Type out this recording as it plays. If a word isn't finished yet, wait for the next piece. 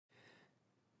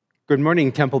Good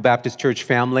morning, Temple Baptist Church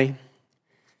family.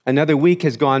 Another week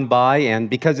has gone by, and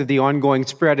because of the ongoing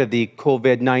spread of the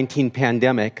COVID-19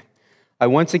 pandemic, I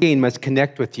once again must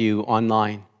connect with you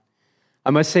online.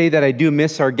 I must say that I do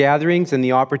miss our gatherings and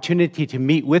the opportunity to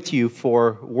meet with you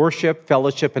for worship,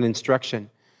 fellowship, and instruction.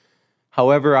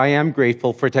 However, I am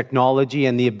grateful for technology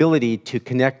and the ability to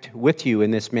connect with you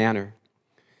in this manner.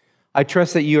 I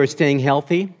trust that you are staying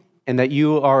healthy and that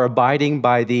you are abiding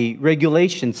by the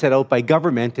regulations set out by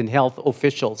government and health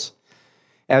officials.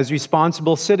 As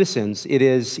responsible citizens, it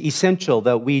is essential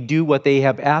that we do what they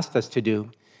have asked us to do,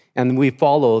 and we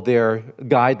follow their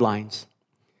guidelines.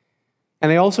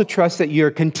 And I also trust that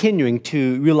you're continuing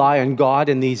to rely on God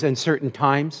in these uncertain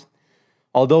times.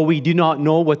 Although we do not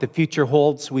know what the future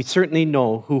holds, we certainly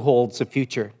know who holds the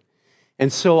future.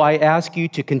 And so I ask you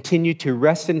to continue to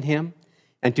rest in Him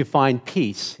and to find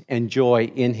peace and joy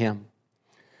in Him.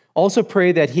 Also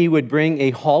pray that He would bring a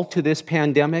halt to this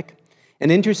pandemic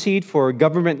and intercede for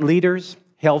government leaders,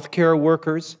 healthcare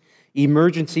workers,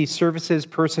 emergency services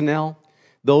personnel,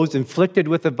 those inflicted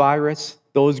with the virus,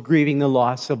 those grieving the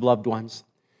loss of loved ones.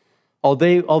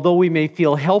 Although we may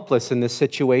feel helpless in this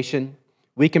situation,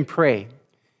 we can pray.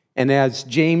 And as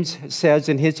James says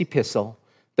in his epistle,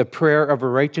 the prayer of a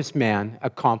righteous man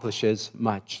accomplishes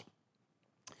much.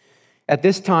 At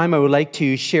this time, I would like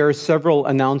to share several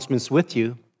announcements with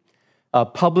you.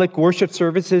 Public worship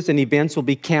services and events will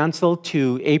be canceled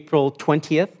to April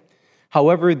 20th.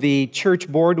 However, the church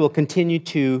board will continue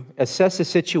to assess the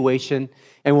situation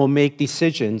and will make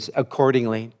decisions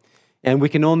accordingly. And we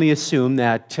can only assume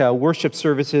that worship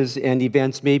services and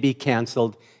events may be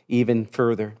canceled even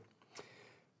further.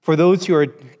 For those who are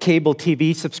cable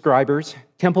TV subscribers,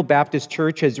 Temple Baptist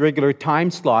Church has regular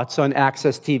time slots on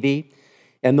Access TV.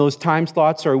 And those time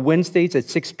slots are Wednesdays at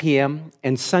 6 p.m.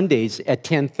 and Sundays at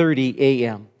 10:30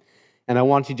 a.m. And I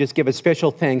want to just give a special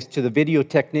thanks to the video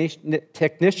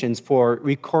technicians for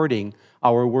recording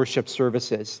our worship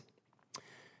services.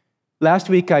 Last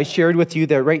week, I shared with you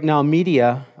that Right Now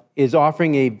Media is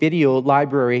offering a video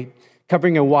library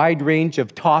covering a wide range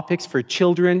of topics for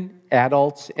children,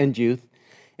 adults, and youth.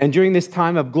 And during this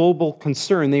time of global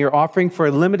concern, they are offering for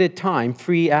a limited time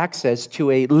free access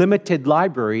to a limited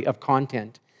library of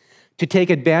content. To take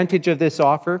advantage of this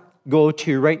offer, go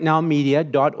to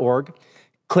rightnowmedia.org,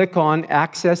 click on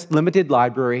Access Limited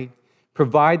Library,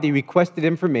 provide the requested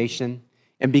information,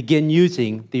 and begin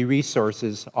using the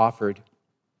resources offered.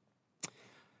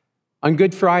 On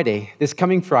Good Friday, this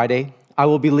coming Friday, I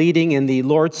will be leading in the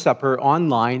Lord's Supper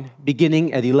online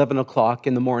beginning at 11 o'clock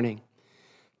in the morning.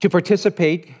 To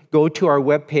participate, go to our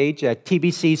webpage at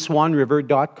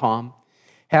tbcswanriver.com,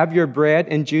 have your bread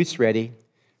and juice ready,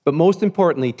 but most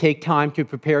importantly, take time to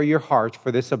prepare your heart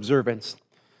for this observance.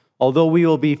 Although we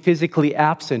will be physically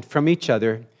absent from each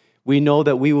other, we know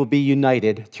that we will be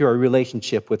united through our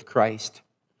relationship with Christ.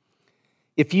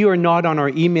 If you are not on our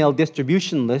email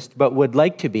distribution list but would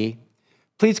like to be,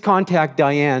 please contact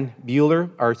Diane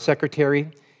Bueller, our secretary,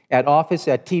 at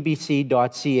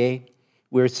office@tbc.ca.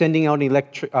 We're sending out an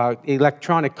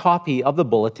electronic copy of the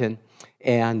bulletin,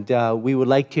 and we would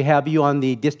like to have you on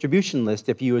the distribution list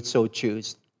if you would so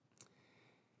choose.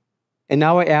 And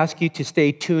now I ask you to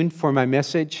stay tuned for my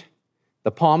message,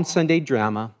 the Palm Sunday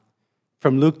drama,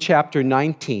 from Luke chapter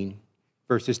 19,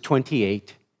 verses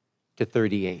 28 to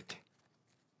 38.